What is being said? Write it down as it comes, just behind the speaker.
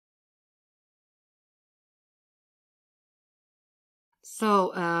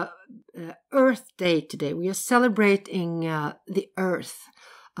So, Earth Day today. We are celebrating the Earth.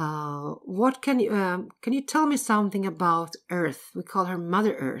 What can you tell me something about Earth? We call her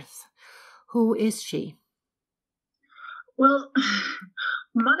Mother Earth. Who is she? Well,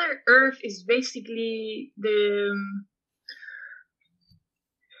 Mother Earth is basically the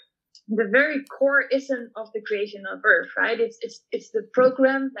very core essence of the creation of Earth, right? It's the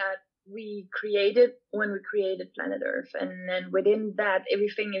program that we created when we created planet Earth, and then within that,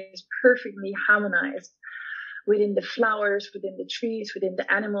 everything is perfectly harmonized within the flowers, within the trees, within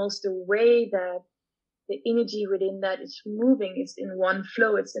the animals. The way that the energy within that is moving is in one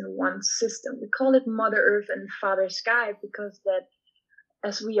flow, it's in one system. We call it Mother Earth and Father Sky because that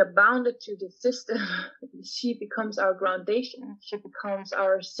as we are bounded to the system, she becomes our groundation. She becomes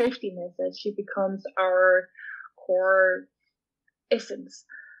our safety net. She becomes our core essence.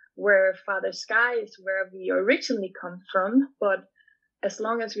 Where Father Sky is where we originally come from, but as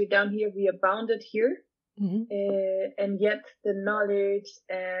long as we're down here, we are bounded here, and yet the knowledge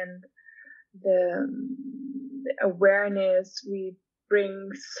and the awareness we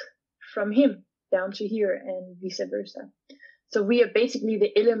brings from him down to here and vice versa. So we are basically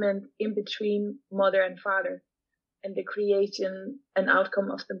the element in between mother and father, and the creation and outcome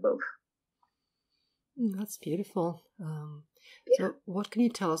of them both. That's beautiful. So what can you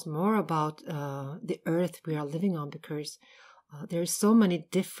tell us more about the earth we are living on? Because there are so many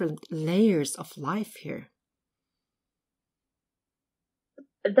different layers of life here.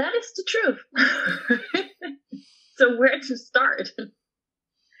 That is the truth. So where to start?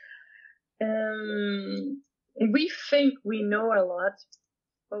 We think we know a lot,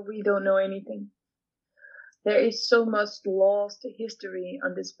 but we don't know anything. There is so much lost history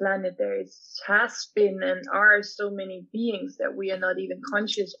on this planet. Has been and are so many beings that we are not even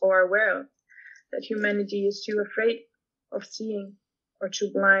conscious or aware of, that humanity is too afraid of seeing or too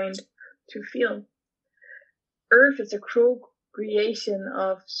blind to feel. Earth is a cruel creation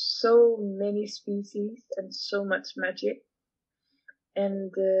of so many species and so much magic.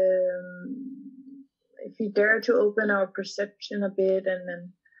 And if we dare to open our perception a bit and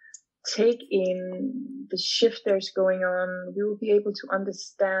then take in the shift there's going on, we will be able to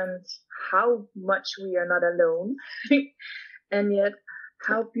understand how much we are not alone and yet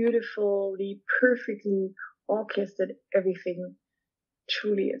how beautifully, perfectly orchestrated everything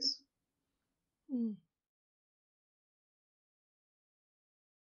truly is.